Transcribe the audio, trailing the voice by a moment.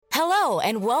Hello,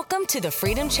 and welcome to the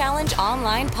Freedom Challenge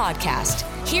online podcast.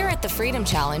 Here at the Freedom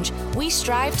Challenge, we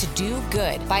strive to do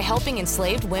good by helping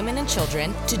enslaved women and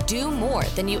children to do more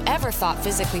than you ever thought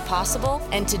physically possible,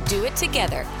 and to do it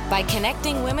together by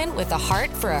connecting women with a heart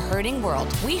for a hurting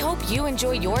world. We hope you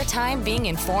enjoy your time being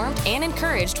informed and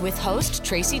encouraged with host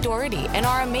Tracy Doherty and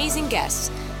our amazing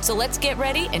guests. So let's get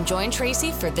ready and join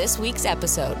Tracy for this week's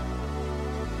episode.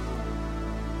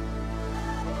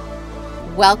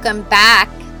 Welcome back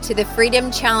to the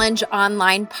Freedom Challenge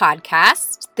online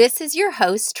podcast. This is your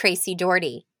host, Tracy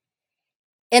Doherty.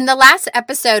 In the last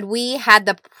episode, we had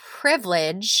the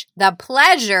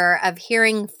pleasure of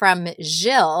hearing from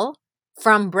Jill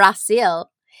from Brazil,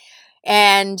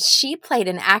 and she played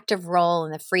an active role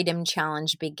in the Freedom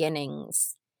Challenge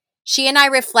beginnings. She and I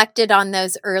reflected on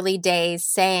those early days,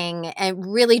 saying,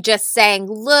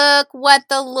 look what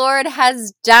the Lord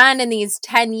has done in these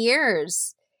 10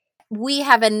 years. We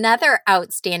have another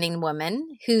outstanding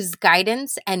woman whose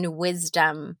guidance and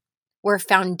wisdom were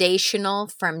foundational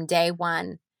from day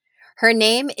one. Her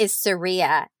name is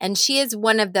Saria, and she is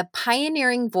one of the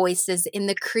pioneering voices in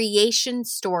the creation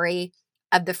story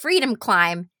of the Freedom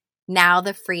Climb, now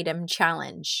the Freedom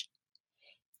Challenge.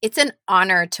 It's an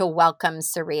honor to welcome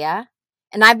Saria,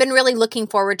 and I've been really looking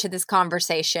forward to this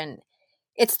conversation.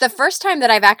 It's the first time that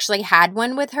I've actually had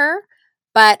one with her,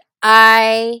 but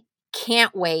I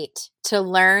can't wait to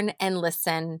learn and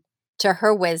listen to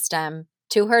her wisdom,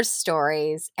 to her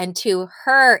stories, and to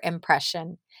her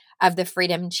impression of the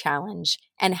Freedom Challenge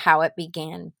and how it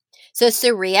began. So,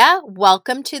 Saria,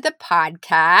 welcome to the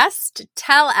podcast.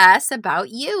 Tell us about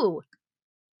you.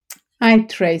 Hi,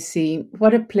 Tracy.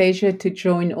 What a pleasure to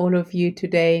join all of you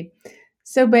today.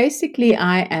 So basically,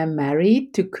 I am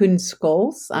married to Koen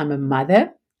Scholes. I'm a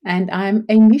mother and I'm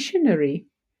a missionary.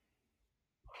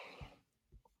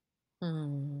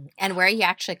 And where are you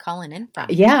actually calling in from?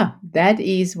 Yeah, that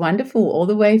is wonderful. All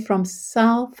the way from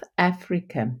South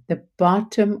Africa, the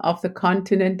bottom of the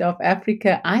continent of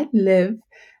Africa. I live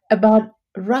about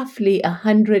roughly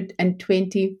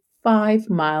 125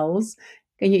 miles.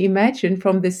 Can you imagine,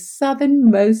 from the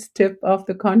southernmost tip of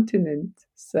the continent?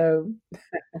 So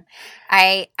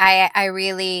I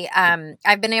really,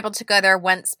 I've been able to go there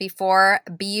once before.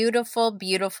 Beautiful,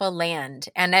 beautiful land.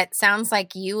 And it sounds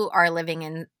like you are living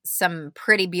in some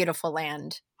pretty beautiful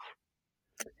land.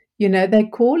 You know, they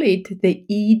call it the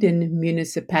Eden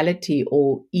Municipality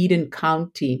or Eden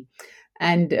County.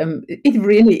 And it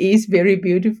really is very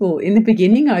beautiful. In the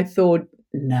beginning, I thought,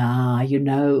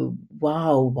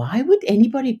 wow, why would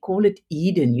anybody call it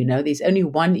Eden? You know, there's only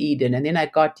one Eden. And then I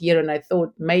got here and I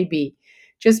thought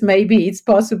just maybe it's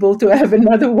possible to have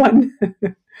another one.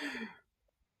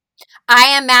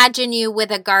 I imagine you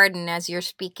with a garden as you're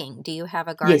speaking. Do you have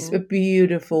a garden? Yes, a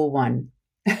beautiful one.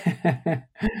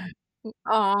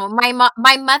 Oh,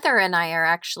 my mother and I are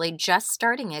actually just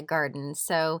starting a garden.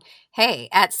 So, hey,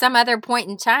 at some other point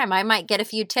in time, I might get a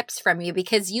few tips from you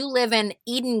because you live in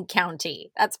Eden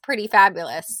County. That's pretty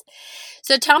fabulous.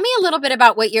 So tell me a little bit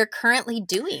about what you're currently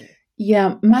doing.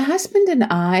 Yeah, my husband and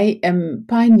I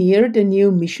pioneered a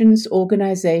new missions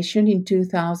organization in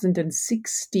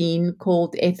 2016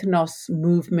 called Ethnos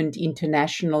Movement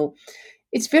International.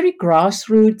 It's very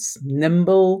grassroots,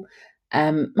 nimble.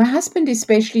 My husband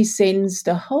especially sensed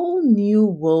a whole new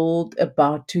world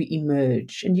about to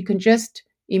emerge. And you can just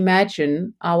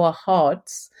imagine our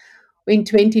hearts when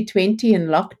 2020 and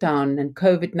lockdown and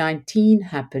COVID-19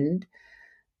 happened.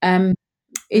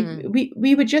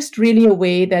 We were just really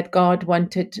aware that God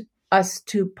wanted us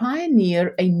to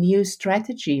pioneer a new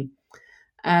strategy.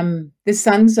 The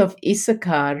sons of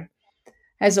Issachar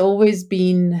has always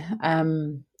been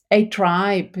a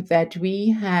tribe that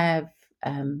we have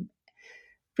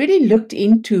really looked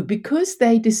into because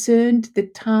they discerned the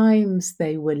times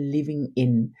they were living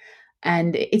in.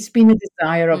 And it's been a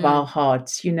desire of our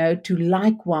hearts, to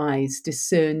likewise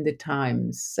discern the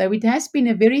times. So it has been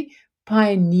a very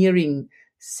pioneering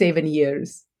 7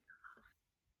 years.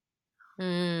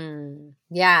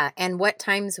 Yeah, and what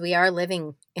times we are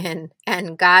living in.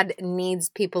 And God needs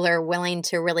people who are willing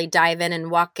to really dive in and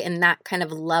walk in that kind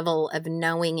of level of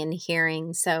knowing and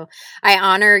hearing. So I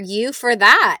honor you for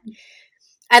that.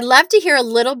 I'd love to hear a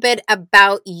little bit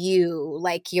about you,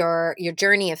 like your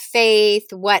journey of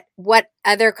faith, what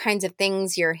other kinds of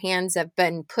things your hands have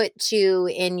been put to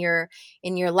in your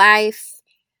life.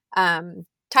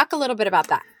 Talk a little bit about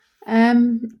that.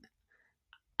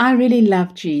 I really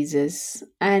love Jesus,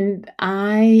 and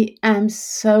I am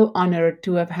so honored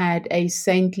to have had a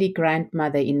saintly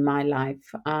grandmother in my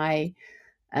life.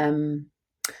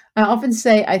 I often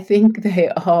say I think they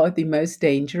are the most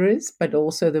dangerous, but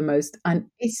also the most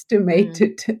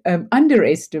Mm,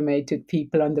 underestimated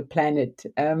people on the planet.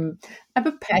 I have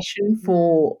a passion mm,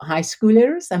 for high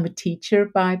schoolers. I'm a teacher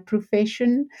by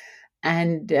profession.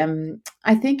 And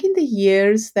I think in the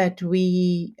years that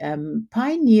we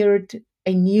pioneered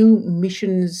a new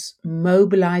missions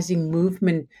mobilizing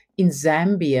movement in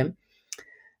Zambia,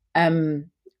 um,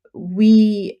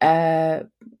 we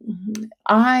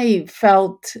I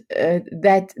felt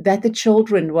that the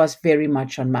children was very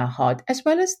much on my heart, as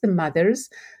well as the mothers,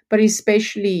 but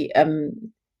especially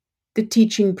the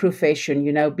teaching profession.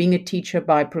 You know, being a teacher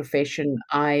by profession,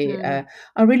 mm.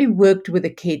 I really worked with the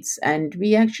kids, and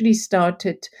we actually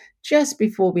started just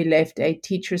before we left a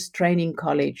teachers training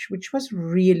college, which was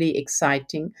really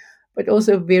exciting, but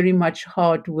also very much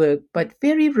hard work, but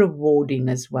very rewarding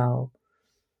as well.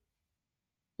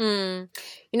 Hmm.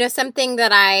 Something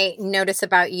that I notice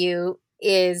about you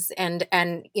is, and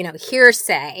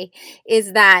hearsay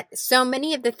is that so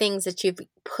many of the things that you've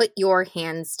put your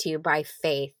hands to by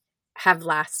faith have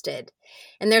lasted.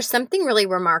 And there's something really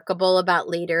remarkable about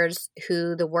leaders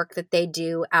who the work that they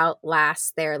do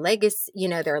outlasts their legacy,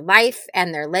 their life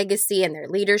and their legacy and their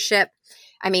leadership.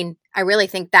 I mean, I really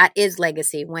think that is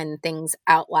legacy when things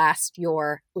outlast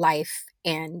your life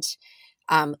and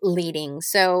leading.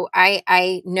 So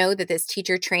I know that this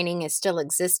teacher training is still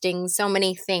existing. So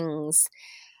many things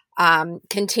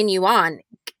continue on,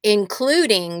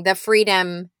 including the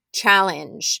Freedom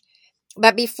Challenge.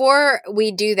 But before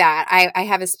we do that, I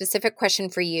have a specific question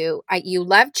for you. You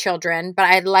love children, but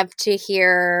I'd love to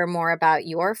hear more about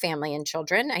your family and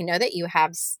children. I know that you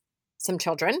have some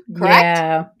children, correct?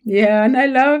 Yeah, yeah, and I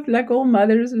love, like all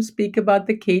mothers who speak about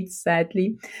the kids,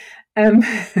 sadly. Um,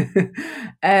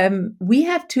 we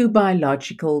have two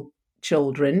biological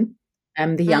children.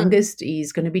 The Mm, youngest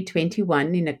is going to be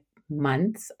 21 in a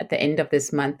month, at the end of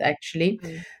this month, actually.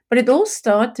 mm, But it all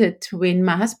started when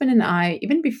my husband and I,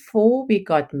 even before we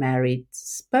got married,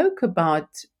 spoke about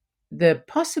the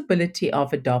possibility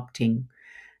of adopting.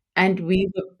 And we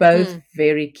were both mm.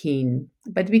 very keen,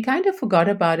 but we kind of forgot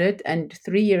about it. And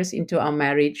 3 years into our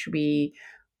marriage, we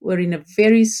were in a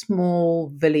very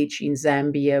small village in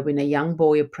Zambia when a young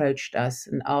boy approached us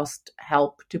and asked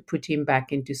help to put him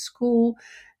back into school.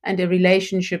 And a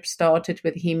relationship started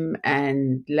with him.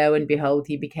 And lo and behold,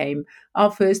 he became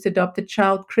our first adopted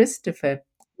child, Christopher.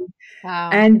 Wow.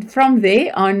 And from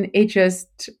there on, it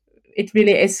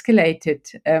really escalated.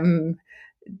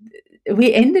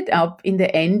 We ended up in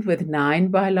the end with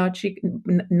nine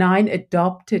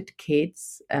adopted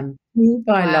kids, two Wow.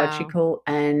 biological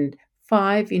and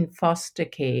five in foster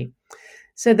care.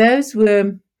 So those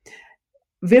were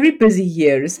very busy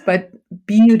years, but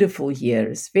beautiful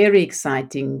years, very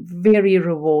exciting, very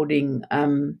rewarding,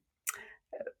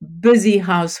 busy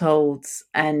households,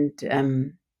 and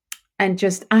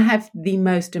just I have the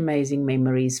most amazing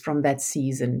memories from that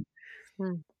season.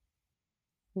 Mm,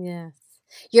 yes.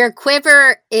 Your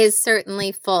quiver is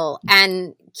certainly full.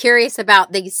 And curious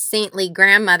about the saintly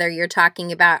grandmother you're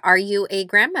talking about. Are you a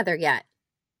grandmother yet?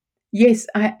 Yes,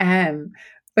 I am.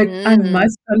 But I Mm.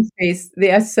 must confess,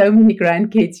 there are so many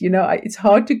grandkids, it's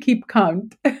hard to keep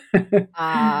count.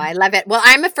 Ah, I love it. Well,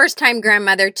 I'm a first time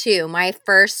grandmother too. My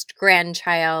first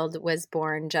grandchild was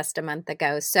born just a month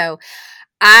ago. So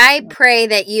I pray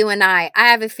that you and I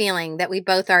have a feeling that we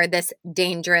both are this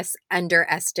dangerous,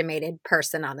 underestimated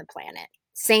person on the planet.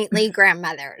 Saintly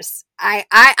grandmothers.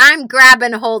 I'm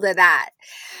grabbing hold of that.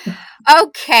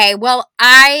 Okay. Well,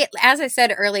 as I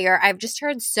said earlier, I've just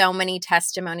heard so many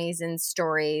testimonies and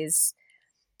stories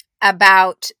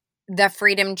about the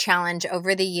Freedom Challenge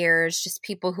over the years, just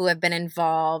people who have been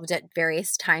involved at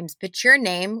various times, but your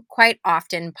name quite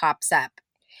often pops up.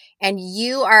 And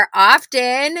you are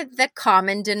often the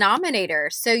common denominator.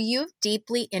 So you've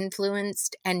deeply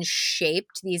influenced and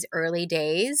shaped these early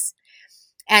days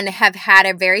and have had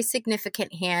a very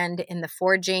significant hand in the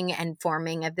forging and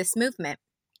forming of this movement.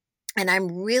 And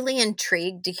I'm really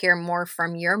intrigued to hear more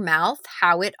from your mouth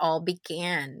how it all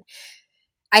began.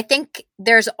 I think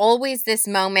there's always this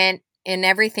moment in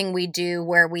everything we do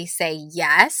where we say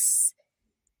yes.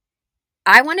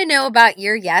 I want to know about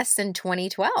your yes in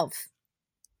 2012.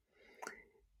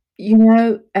 You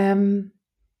know,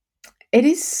 it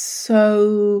is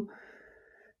so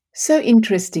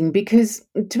interesting because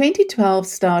 2012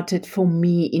 started for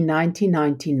me in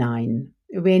 1999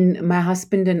 when my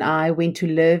husband and I went to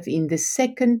live in the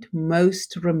second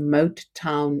most remote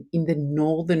town in the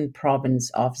northern province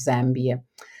of Zambia.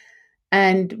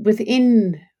 And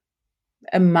within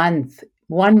a month,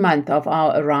 1 month of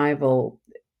our arrival,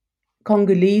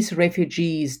 Congolese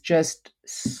refugees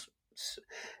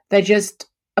they just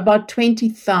about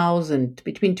 20,000,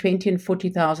 between 20 and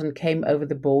 40,000 came over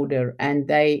the border, and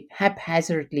they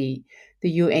haphazardly,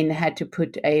 the UN had to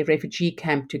put a refugee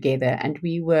camp together. And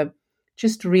we were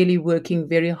just really working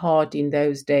very hard in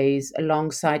those days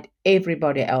alongside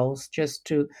everybody else just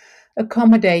to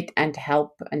accommodate and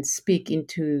help and speak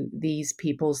into these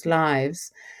people's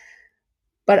lives.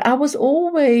 But I was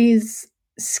always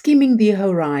skimming the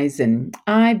horizon.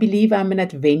 I believe I'm an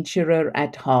adventurer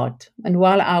at heart. And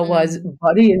while I was Mm.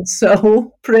 body and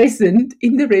soul present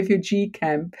in the refugee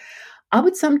camp, I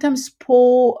would sometimes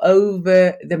pore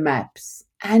over the maps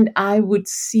and I would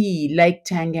see Lake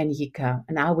Tanganyika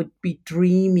and I would be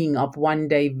dreaming of one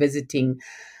day visiting.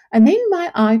 And then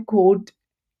my eye caught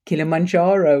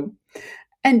Kilimanjaro.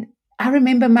 And I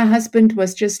remember my husband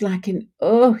was just like,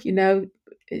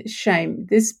 shame.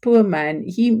 This poor man,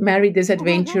 he married this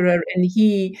adventurer and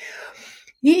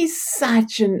he's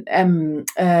such an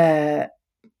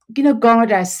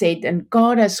God has said and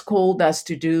God has called us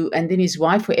to do, and then his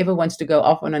wife, whoever wants to go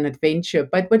off on an adventure.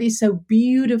 But what is so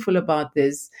beautiful about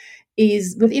this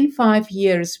is within 5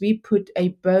 years, we put a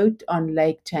boat on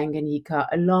Lake Tanganyika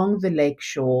along the lake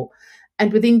shore.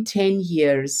 And within 10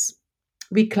 years,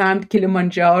 we climbed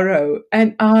Kilimanjaro.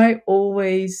 And I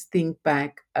always think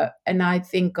back and I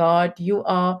think, God, you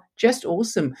are just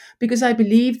awesome. Because I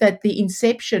believe that the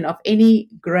inception of any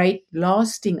great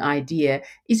lasting idea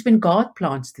is when God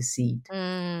plants the seed.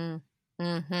 Mm.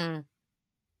 Mm-hmm.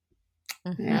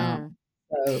 Yeah. Mm-hmm.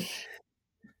 So,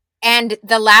 And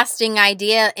the lasting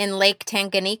idea in Lake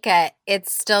Tanganyika,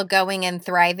 it's still going and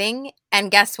thriving. And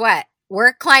guess what?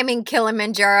 We're climbing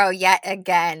Kilimanjaro yet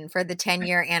again for the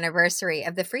 10-year anniversary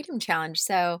of the Freedom Challenge.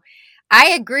 So I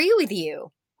agree with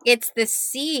you. It's the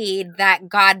seed that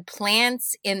God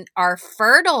plants in our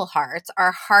fertile hearts,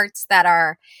 our hearts that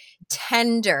are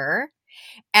tender.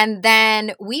 And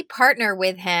then we partner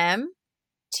with Him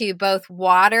to both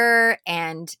water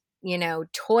and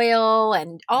toil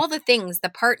and all the things, the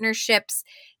partnerships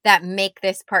that make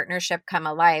this partnership come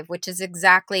alive, which is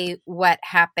exactly what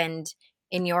happened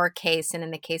in your case and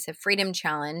in the case of Freedom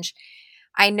Challenge.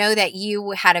 I know that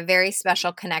you had a very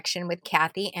special connection with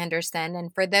Kathy Anderson.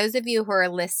 And for those of you who are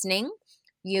listening,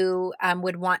 you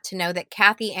would want to know that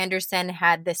Kathy Anderson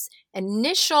had this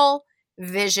initial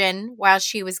vision while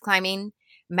she was climbing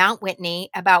Mount Whitney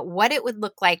about what it would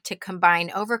look like to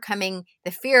combine overcoming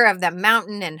the fear of the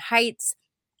mountain and heights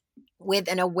with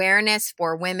an awareness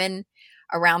for women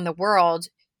around the world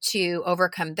to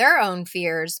overcome their own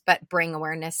fears, but bring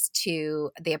awareness to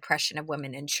the oppression of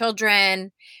women and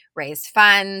children, raise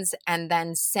funds, and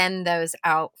then send those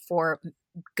out for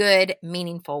good,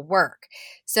 meaningful work.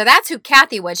 So that's who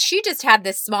Kathy was. She just had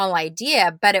this small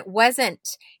idea, but it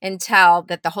wasn't until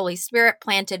that the Holy Spirit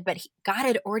planted, but God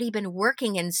had already been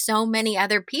working in so many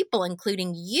other people,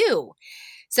 including you.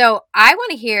 So I want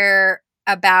to hear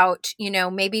about,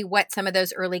 maybe what some of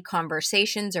those early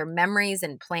conversations or memories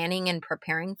and planning and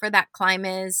preparing for that climb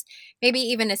is, maybe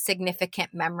even a significant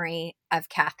memory of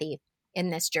Kathy in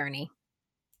this journey.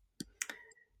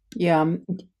 yeah,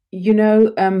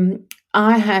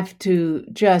 I have to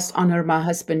just honor my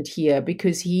husband here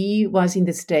because he was in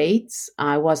the States.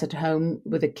 I was at home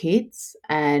with the kids,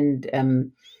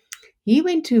 and he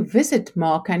went to visit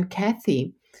Mark and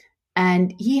Kathy.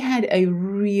 And he had a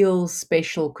real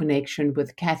special connection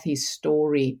with Kathy's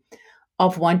story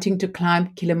of wanting to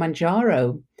climb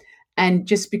Kilimanjaro. And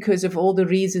just because of all the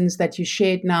reasons that you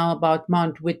shared now about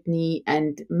Mount Whitney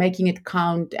and making it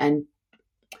count, and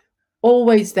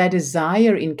always that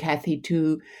desire in Kathy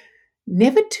to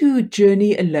never to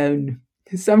journey alone.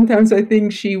 Sometimes I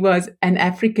think she was an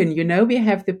African. We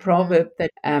have the proverb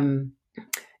that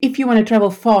if you want to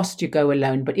travel fast, you go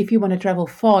alone. But if you want to travel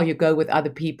far, you go with other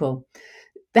people.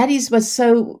 That was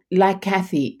so like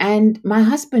Kathy. And my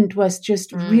husband was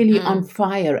just really on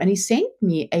fire. And he sent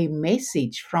me a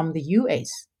message from the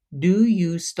US. Do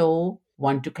you still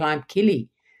want to climb Kili?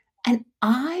 And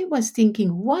I was thinking,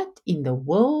 what in the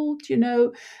world, I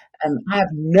have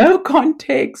no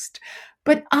context.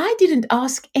 But I didn't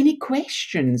ask any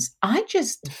questions. I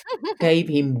just gave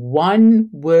him one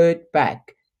word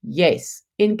back. Yes,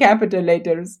 in capital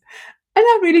letters. And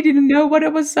I really didn't know what I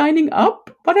was signing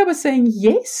up, what I was saying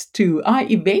yes to. I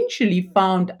eventually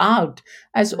found out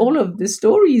as all of the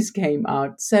stories came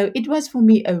out. So it was for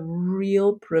me a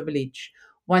real privilege.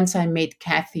 Once I met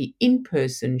Kathy in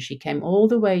person, she came all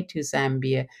the way to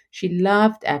Zambia. She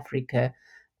loved Africa.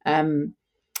 And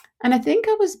I think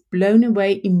I was blown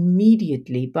away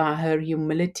immediately by her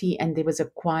humility, and there was a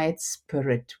quiet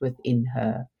spirit within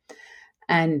her.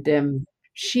 And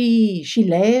she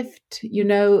left,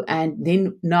 and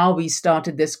then now we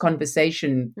started this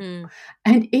conversation,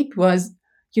 and it was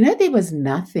there was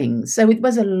nothing. So it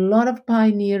was a lot of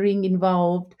pioneering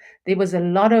involved. There was a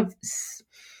lot of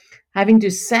having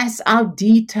to sass out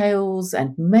details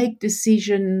and make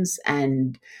decisions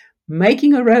and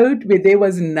making a road where there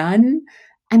was none.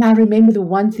 And I remember the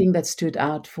one thing that stood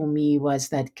out for me was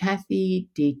that Kathy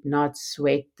did not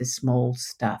sweat the small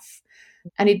stuff.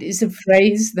 And it is a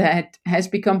phrase that has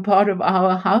become part of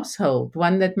our household,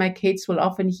 one that my kids will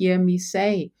often hear me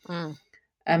say.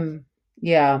 Mm.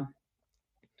 Yeah.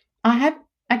 I have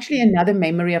actually another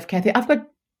memory of Kathy. I've got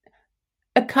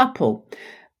a couple,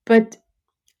 but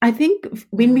I think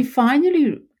when we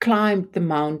finally climbed the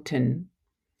mountain,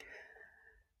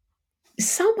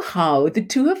 somehow the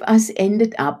two of us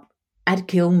ended up at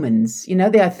Gilman's.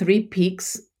 There are three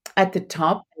peaks at the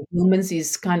top. Gilman's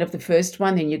is kind of the first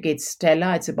one, then you get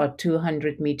Stella. It's about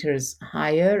 200 meters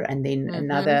higher, and then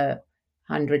another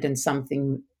 100 and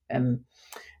something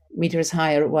meters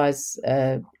higher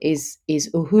is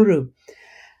Uhuru.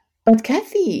 But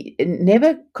Kathy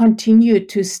never continued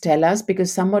to Stella's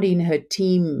because somebody in her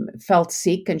team felt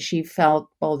sick, and she felt,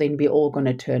 well, then we're all going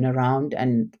to turn around.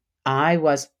 And I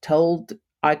was told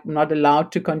I'm not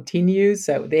allowed to continue.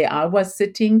 So there I was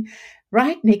sitting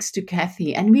right next to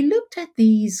Kathy. And we looked at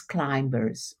these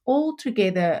climbers, all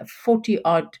together, 40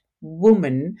 odd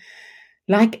women,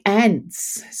 like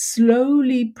ants,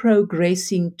 slowly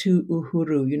progressing to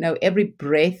Uhuru. Every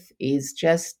breath is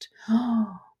just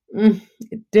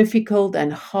difficult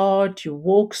and hard. You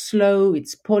walk slow.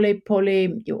 It's pole pole.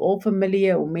 You're all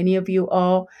familiar, or many of you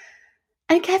are.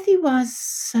 And Kathy was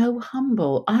so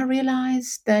humble. I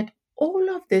realized that all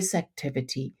of this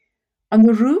activity on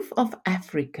the roof of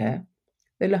Africa,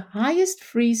 the highest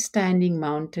freestanding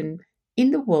mountain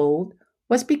in the world,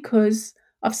 was because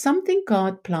of something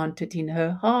God planted in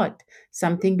her heart,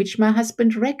 something which my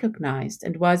husband recognized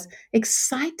and was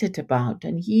excited about.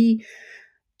 And he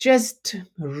just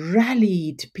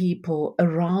rallied people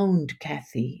around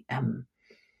Kathy.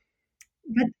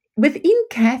 But within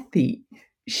Kathy,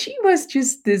 she was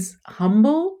just this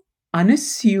humble,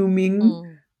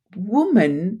 unassuming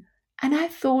woman. And I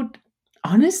thought,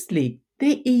 honestly,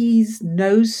 there is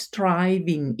no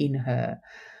striving in her.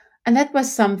 And that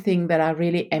was something that I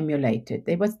really emulated.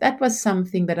 That was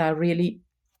something that I really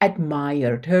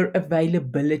admired, her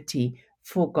availability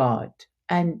for God.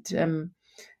 And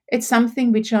it's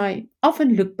something which I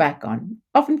often look back on,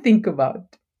 often think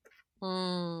about.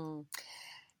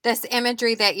 This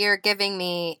imagery that you're giving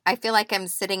me, I feel like I'm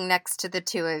sitting next to the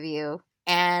two of you.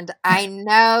 And I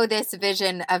know this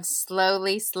vision of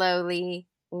slowly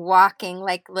walking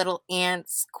like little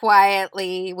ants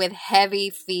quietly with heavy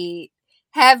feet,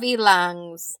 heavy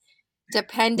lungs,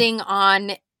 depending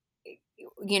on,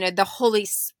 the Holy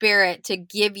Spirit to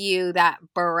give you that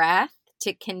breath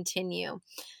to continue.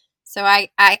 So I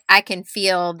can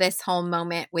feel this whole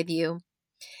moment with you.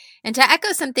 And to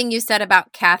echo something you said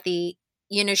about Kathy,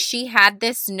 she had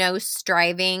this no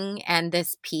striving and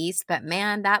this peace, but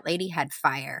man, that lady had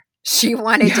fire. She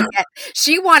wanted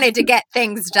to get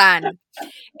things done.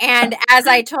 And as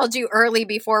I told you early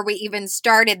before we even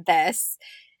started this,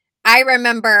 I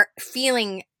remember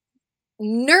feeling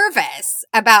nervous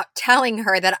about telling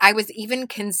her that I was even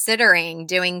considering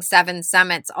doing 7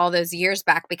 summits all those years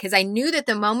back, because I knew that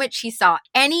the moment she saw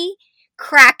any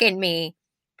crack in me,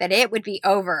 that it would be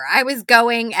over. I was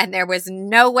going and there was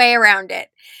no way around it.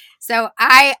 So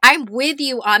I'm with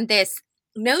you on this,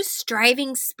 no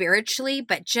striving spiritually,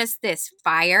 but just this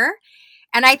fire.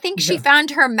 And I think she found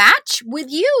her match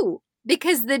with you,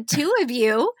 because the two of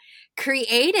you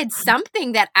created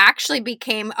something that actually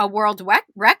became a world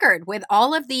record with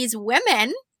all of these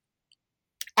women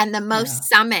and the most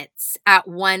summits at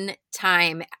one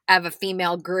time of a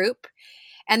female group.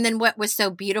 And then what was so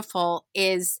beautiful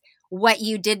is what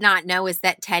you did not know is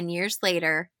that 10 years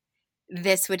later,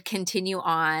 this would continue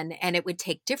on and it would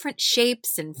take different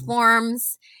shapes and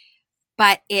forms,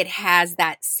 but it has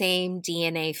that same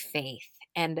DNA faith.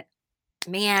 And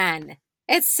man,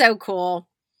 it's so cool.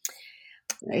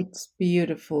 It's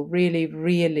beautiful, really,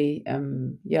 really.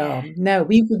 No,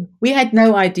 we had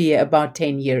no idea about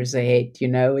 10 years ahead.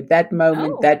 At that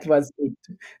moment, that was it.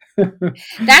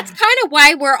 That's kind of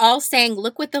why we're all saying,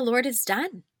 look what the Lord has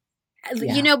done.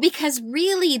 Because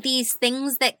really these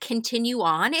things that continue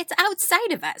on, it's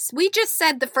outside of us. We just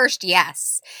said the first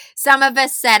yes. Some of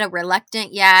us said a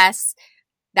reluctant yes.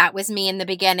 That was me in the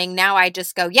beginning. Now I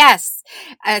just go, yes.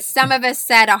 Some of us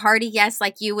said a hearty yes,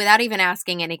 like you, without even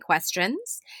asking any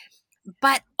questions.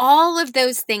 But all of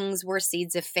those things were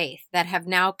seeds of faith that have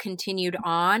now continued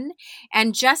on.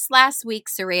 And just last week,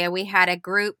 Saria, we had a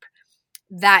group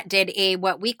that did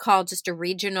what we call just a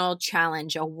regional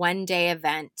challenge, a one-day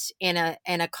event in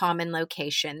a common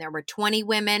location. There were 20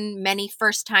 women, many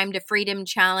first time to Freedom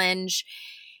Challenge.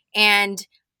 And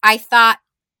I thought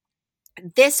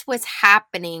this was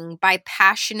happening by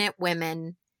passionate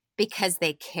women because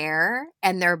they care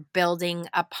and they're building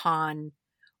upon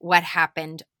what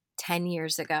happened 10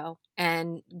 years ago.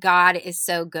 And God is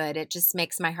so good. It just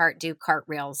makes my heart do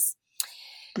cartwheels.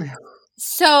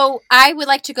 So I would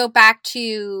like to go back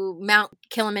to Mount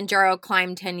Kilimanjaro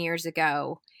climb 10 years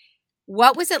ago.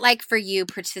 What was it like for you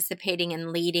participating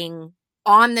and leading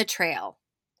on the trail?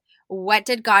 What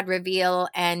did God reveal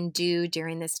and do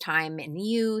during this time in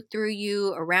you, through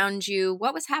you, around you?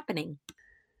 What was happening?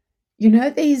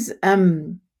 There's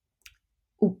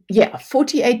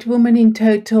 48 women in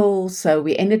total. So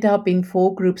we ended up in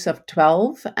 4 groups of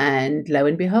 12. And lo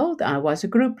and behold, I was a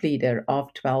group leader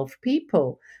of 12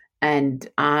 people. And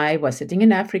I was sitting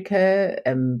in Africa.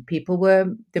 People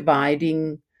were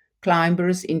dividing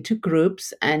climbers into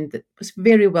groups, and it was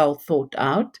very well thought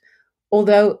out.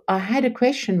 Although I had a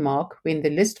question mark when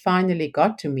the list finally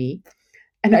got to me,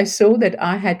 and I saw that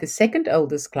I had the second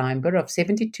oldest climber of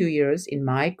 72 years in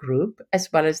my group,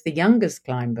 as well as the youngest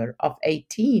climber of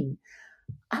 18.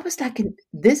 I was like,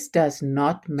 this does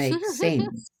not make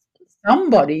sense.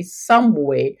 Somebody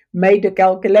somewhere made a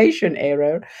calculation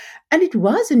error. And it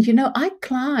wasn't. I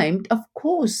climbed, of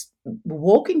course,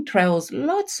 walking trails,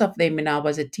 lots of them when I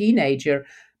was a teenager,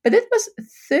 but it was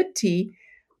 30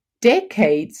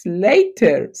 decades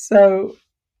later. So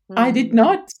I did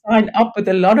not sign up with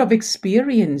a lot of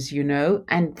experience,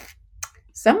 and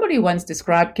somebody once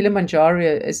described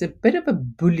Kilimanjaro as a bit of a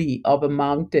bully of a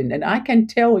mountain. And I can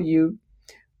tell you,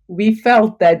 we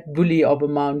felt that bully of a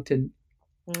mountain.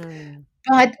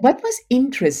 But what was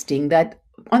interesting that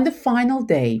on the final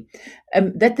day,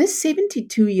 that this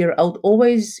 72-year-old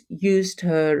always used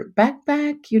her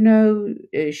backpack.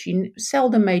 She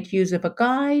seldom made use of a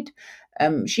guide.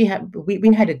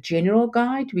 We had a general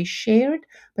guide we shared,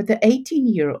 but the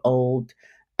 18-year-old,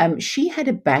 she had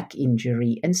a back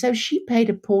injury, and so she paid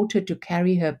a porter to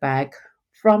carry her bag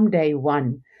from day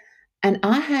one. And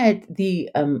I had the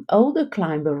older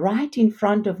climber right in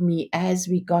front of me as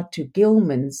we got to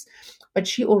Gilman's, but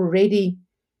she already,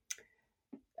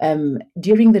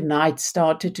 during the night,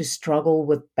 started to struggle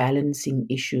with balancing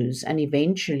issues. And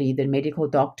eventually the medical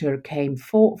doctor came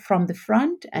from the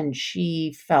front, and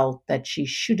she felt that she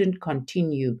shouldn't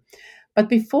continue. But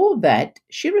before that,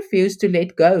 she refused to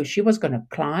let go. She was going to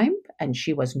climb, and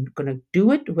she was going to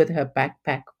do it with her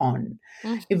backpack on.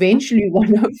 Eventually,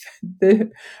 one of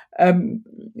the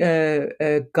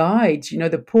guides,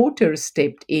 the porter,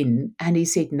 stepped in, and he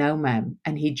said, "No, ma'am."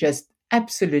 And he just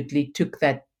absolutely took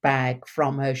that bag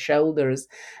from her shoulders.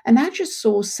 And I just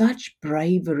saw such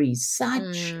bravery,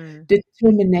 such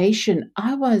determination.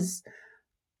 I was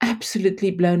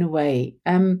absolutely blown away.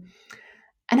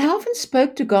 And I often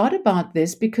spoke to God about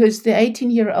this, because the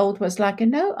 18-year-old was like,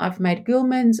 no, I've made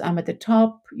Gilman's, I'm at the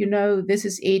top, this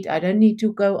is it. I don't need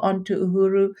to go on to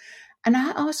Uhuru. And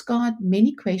I asked God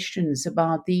many questions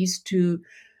about these two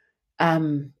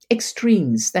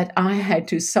extremes that I had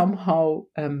to somehow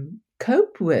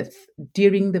cope with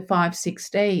during the 5-6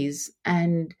 days.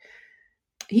 And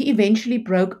he eventually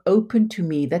broke open to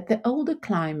me that the older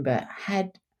climber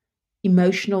had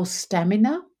emotional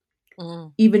stamina,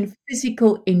 even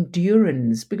physical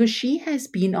endurance, because she has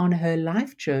been on her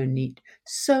life journey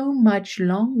so much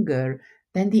longer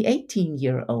than the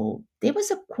 18-year-old. There was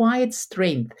a quiet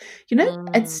strength.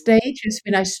 At stages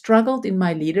when I struggled in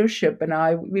my leadership,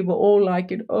 and we were all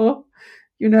like,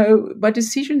 what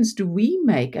decisions do we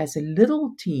make as a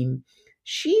little team?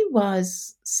 She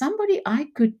was somebody I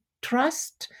could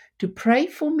trust to pray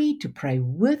for me, to pray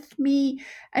with me,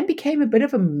 and became a bit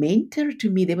of a mentor to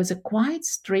me. There was a quiet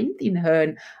strength in her,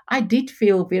 and I did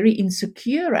feel very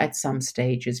insecure at some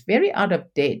stages, very out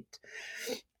of depth.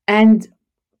 And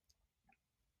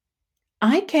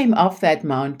I came off that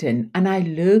mountain, and I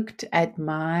looked at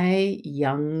my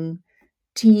young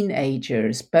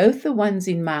teenagers, both the ones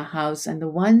in my house and the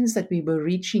ones that we were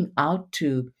reaching out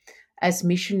to as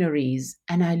missionaries,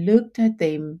 and I looked at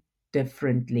them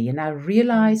differently. And I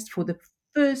realized for the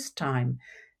first time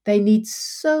they need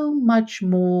so much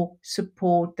more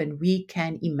support than we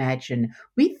can imagine.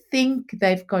 We think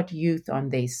they've got youth on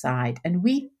their side, and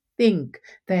we think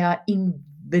they are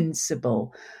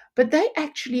invincible, but they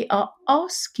actually are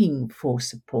asking for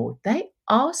support. They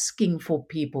asking for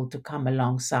people to come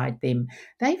alongside them.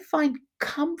 They find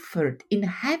comfort in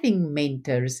having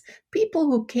mentors, people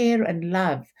who care and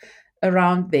love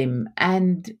around them.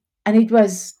 And it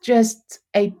was just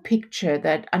a picture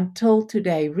that until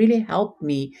today really helped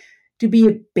me to be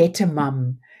a better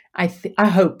mum. I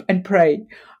hope and pray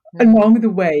Mhm. along the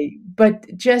way, but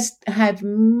just have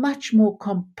much more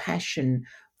compassion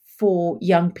for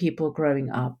young people growing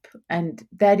up. And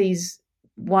that is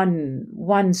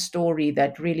one story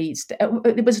that really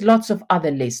there was lots of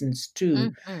other lessons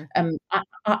too. Mhm.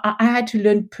 I had to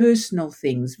learn personal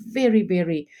things, very,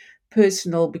 very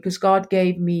personal, because God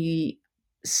gave me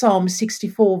Psalm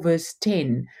 64 verse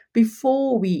 10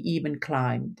 before we even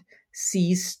climbed.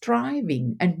 Cease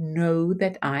striving and know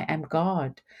that I am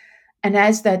God. And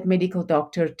as that medical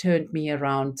doctor turned me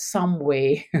around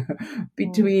somewhere Mm.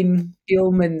 between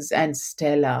Gilman's and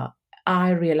Stella,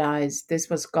 I realized this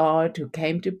was God who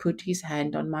came to put his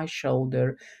hand on my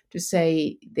shoulder to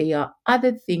say, there are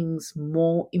other things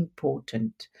more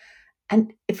important.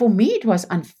 And for me, it was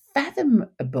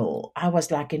unfathomable. I was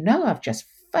like, no, I've just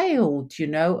failed,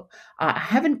 I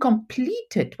haven't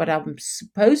completed what I'm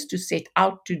supposed to set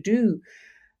out to do.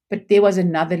 But there was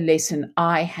another lesson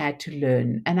I had to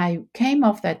learn. And I came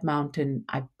off that mountain.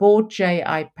 I bought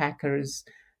J.I. Packer's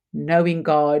Knowing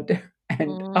God,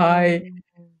 and I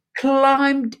Mm.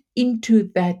 climbed into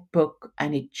that book,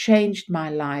 and it changed my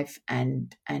life,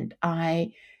 and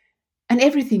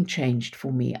everything changed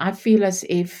for me. I feel as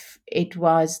if it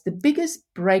was the biggest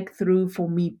breakthrough for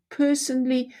me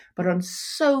personally, but on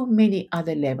so many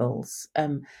other levels.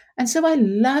 And so I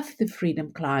love the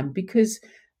Freedom Climb because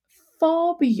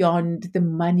far beyond the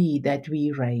money that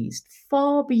we raised,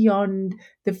 far beyond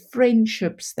the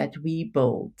friendships that we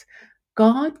built,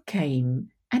 God came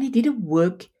and He did a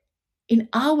work in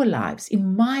our lives,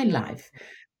 in my life.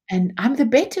 And I'm the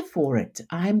better for it.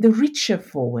 I'm the richer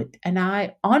for it. And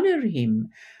I honor Him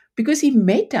because He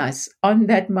met us on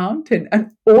that mountain,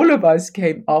 and all of us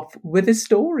came off with a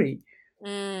story,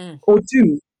 Mm. or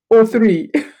two, or three.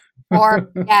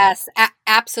 Or, yes,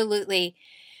 absolutely.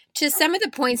 To some of the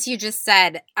points you just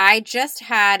said, I just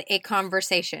had a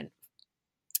conversation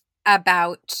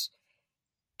about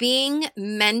being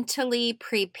mentally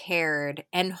prepared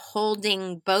and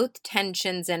holding both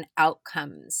tensions and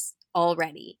outcomes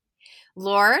already.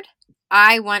 Lord,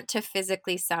 I want to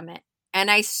physically summit,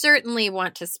 and I certainly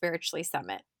want to spiritually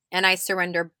summit, and I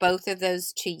surrender both of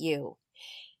those to you.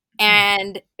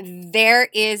 And there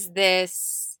is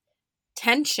this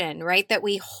tension, right, that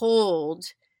we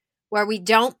hold where we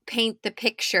don't paint the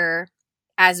picture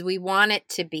as we want it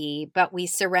to be, but we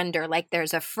surrender. Like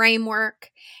there's a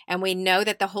framework, and we know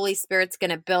that the Holy Spirit's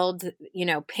going to build,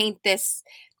 paint this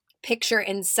picture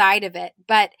inside of it.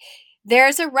 But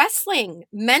there's a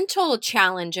mental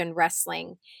challenge in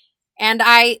wrestling. And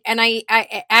I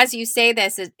as you say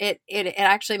this, it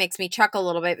actually makes me chuckle a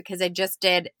little bit because I just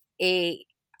did a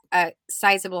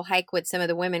sizable hike with some of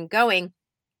the women going.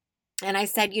 And I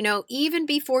said, even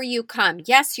before you come,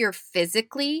 yes, you're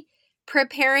physically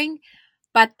preparing,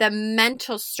 but the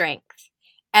mental strength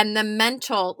and the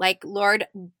mental, like, Lord,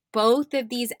 both of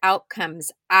these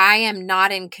outcomes I am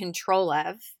not in control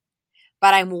of,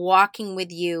 but I'm walking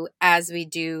with you as we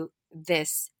do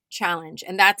this challenge.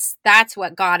 And that's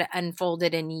what God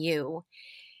unfolded in you.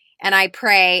 And I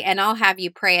pray, and I'll have you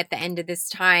pray at the end of this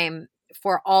time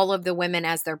for all of the women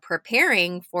as they're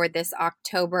preparing for this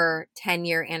October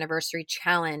 10-year anniversary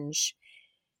challenge,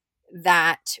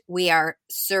 that we are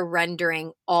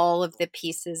surrendering all of the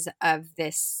pieces of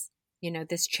this,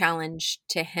 this challenge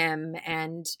to Him,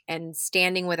 and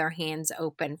standing with our hands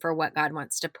open for what God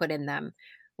wants to put in them,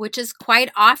 which is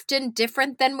quite often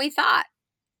different than we thought.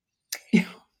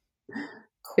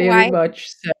 Very much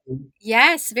so.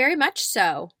 Yes, very much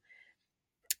so.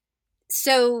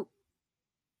 So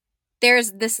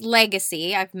there's this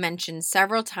legacy I've mentioned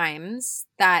several times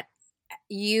that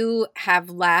you have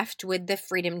left with the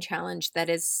Freedom Challenge that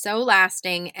is so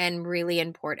lasting and really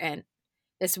important.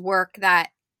 This work that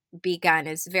begun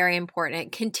is very important.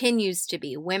 It continues to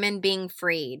be. Women being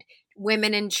freed,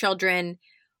 women and children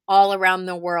all around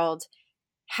the world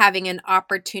having an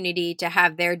opportunity to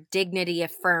have their dignity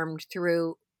affirmed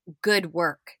through good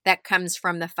work that comes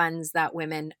from the funds that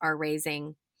women are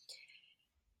raising.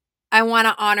 I want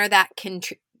to honor that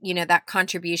that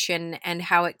contribution and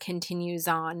how it continues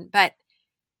on. But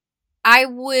I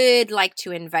would like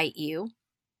to invite you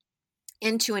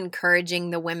into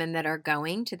encouraging the women that are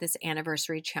going to this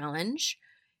anniversary challenge.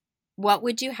 What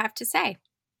would you have to say?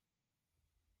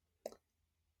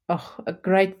 Oh, a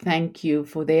great thank you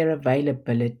for their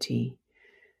availability.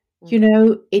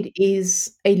 Mm-hmm. It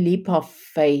is a leap of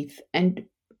faith, and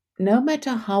no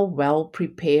matter how well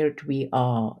prepared we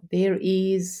are, it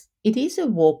is a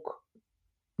walk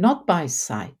not by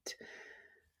sight.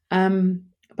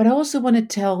 But I also want to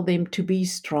tell them to be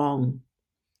strong.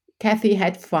 Kathy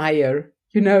had fire,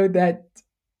 that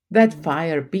that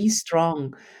fire. Be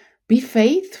strong, be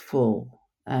faithful,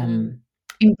 Mm.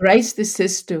 embrace the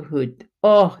sisterhood.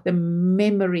 Oh, the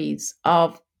memories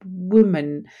of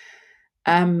women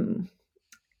um,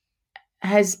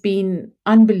 has been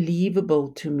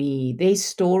unbelievable to me. Their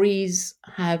stories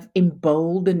have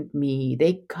emboldened me,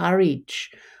 their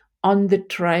courage on the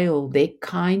trail, their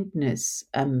kindness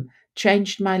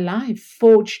changed my life,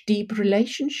 forged deep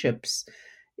relationships.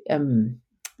 Um,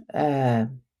 uh,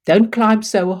 don't climb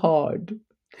so hard.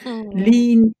 Mm.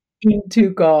 Lean into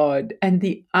God and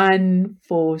the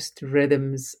unforced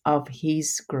rhythms of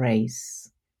His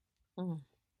grace.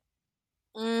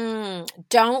 Mm.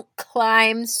 Don't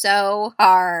climb so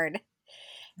hard.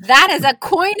 That is a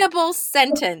coinable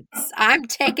sentence. I'm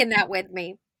taking that with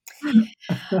me.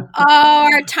 Oh,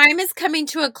 our time is coming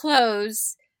to a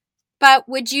close, but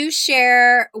would you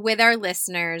share with our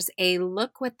listeners a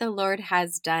look what the Lord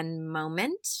has done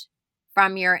moment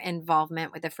from your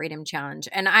involvement with the Freedom Challenge?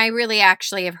 And I really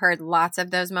actually have heard lots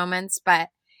of those moments, but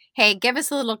hey, give us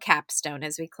a little capstone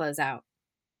as we close out.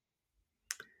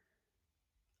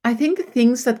 I think the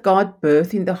things that God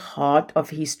birthed in the heart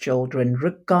of His children,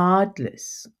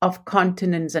 regardless of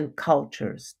continents and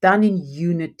cultures, done in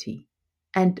unity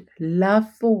and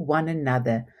love for one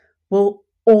another, will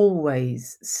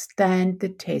always stand the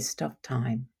test of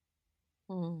time.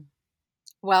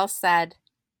 Well said.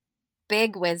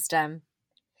 Big wisdom.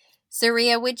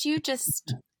 Saria, would you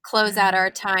just close out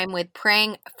our time with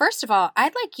praying? First of all,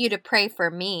 I'd like you to pray for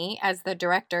me as the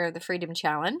director of the Freedom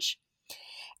Challenge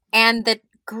and the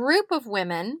group of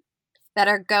women that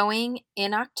are going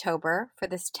in October for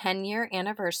this 10-year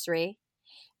anniversary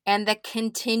and the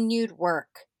continued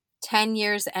work, 10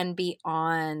 years and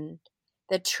beyond,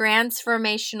 the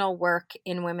transformational work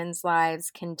in women's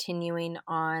lives continuing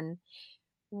on.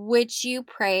 Would you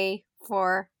pray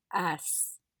for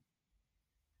us?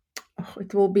 Oh,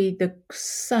 it will be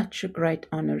such a great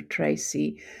honor,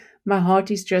 Tracy. My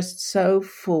heart is just so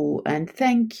full, and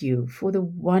thank you for the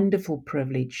wonderful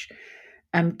privilege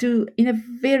to, in a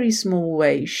very small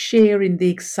way, share in the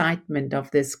excitement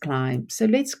of this climb. So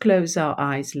let's close our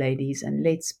eyes, ladies, and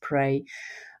let's pray.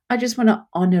 I just want to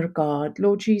honor God.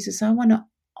 Lord Jesus, I want to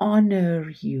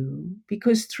honor you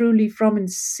because truly from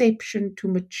inception to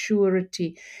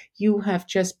maturity, you have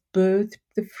just birthed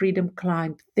the Freedom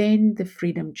Climb, then the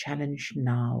Freedom Challenge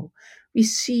now. We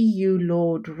see you,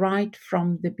 Lord, right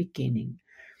from the beginning,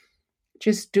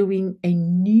 just doing a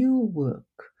new work.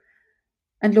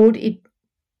 And Lord, it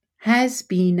has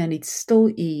been and it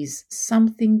still is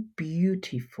something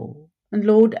beautiful. And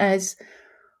Lord, as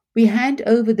we hand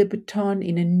over the baton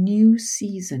in a new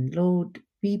season, Lord,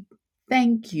 we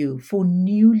thank you for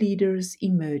new leaders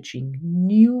emerging,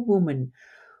 new women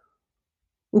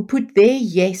who put their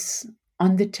yes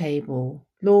on the table.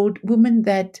 Lord, women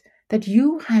that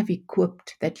you have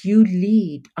equipped, that you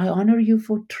lead. I honor you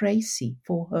for Tracy,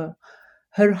 for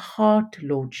her heart,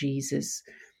 Lord Jesus,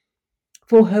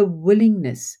 for her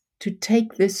willingness to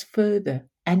take this further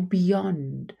and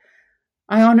beyond.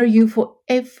 I honor you for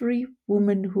every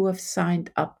woman who have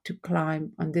signed up to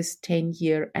climb on this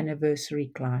 10-year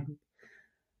anniversary climb.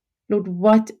 Lord,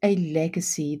 what a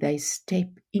legacy they step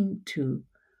into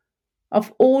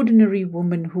of ordinary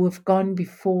women who have gone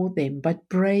before them, but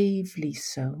bravely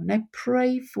so. And I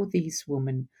pray for these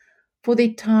women, for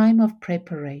their time of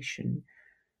preparation.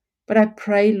 But I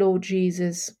pray, Lord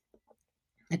Jesus,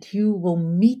 that you will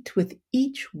meet with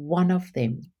each one of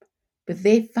them, with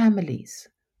their families,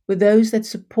 with those that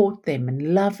support them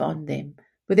and love on them,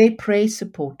 with their prayer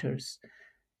supporters,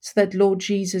 so that, Lord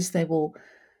Jesus, they will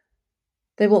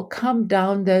come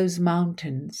down those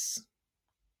mountains,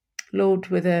 Lord,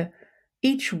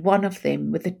 each one of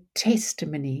them with a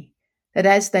testimony that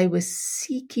as they were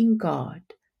seeking God,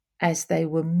 as they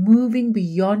were moving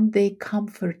beyond their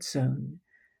comfort zone,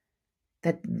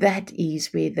 that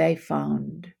is where they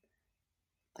found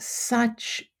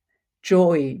such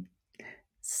joy,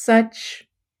 such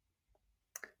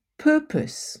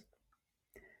purpose.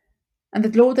 And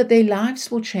that, Lord, that their lives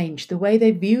will change, the way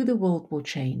they view the world will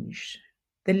change.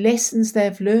 The lessons they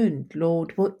have learned,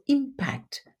 Lord, will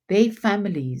impact their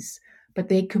families, but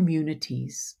their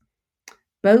communities,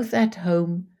 both at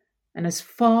home and as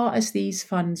far as these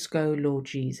funds go, Lord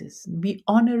Jesus. We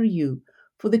honor you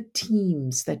for the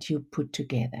teams that you put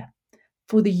together,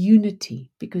 for the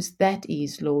unity, because that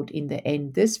is, Lord, in the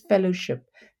end, this fellowship,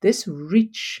 this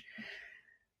rich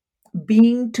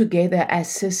being together as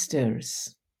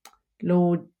sisters.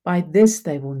 Lord, by this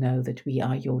they will know that we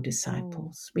are your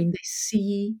disciples. When they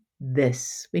see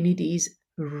this, when it is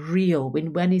real,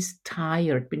 when one is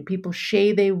tired, when people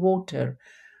share their water,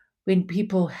 when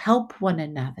people help one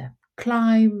another,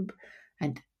 climb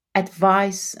and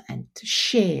advise and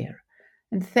share.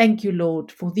 And thank you,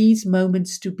 Lord, for these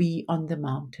moments to be on the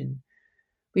mountain.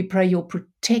 We pray your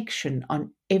protection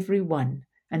on everyone,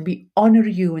 and we honor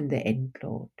you in the end,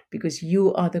 Lord, because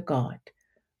you are the God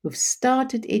who've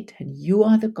started it, and you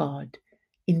are the God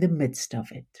in the midst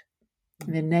of it.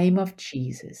 In the name of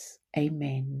Jesus,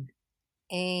 amen.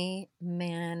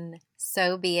 Amen.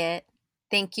 So be it.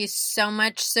 Thank you so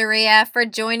much, Surya, for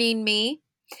joining me.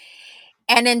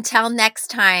 And until next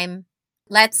time,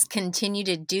 let's continue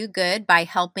to do good by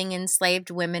helping enslaved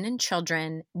women and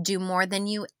children do more than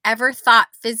you ever thought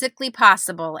physically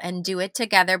possible, and do it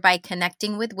together by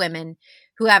connecting with women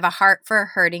who have a heart for a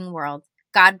hurting world.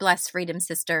 God bless, Freedom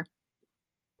Sister.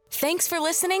 Thanks for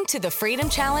listening to the Freedom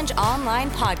Challenge online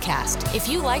podcast. If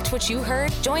you liked what you heard,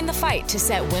 join the fight to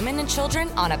set women and children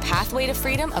on a pathway to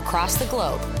freedom across the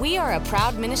globe. We are a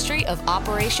proud ministry of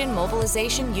Operation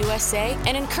Mobilization USA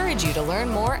and encourage you to learn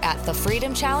more at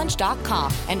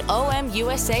thefreedomchallenge.com and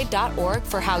omusa.org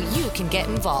for how you can get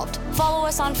involved. Follow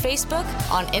us on Facebook,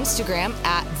 on Instagram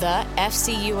at the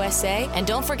FCUSA, and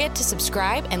don't forget to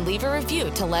subscribe and leave a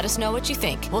review to let us know what you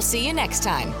think. We'll see you next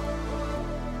time.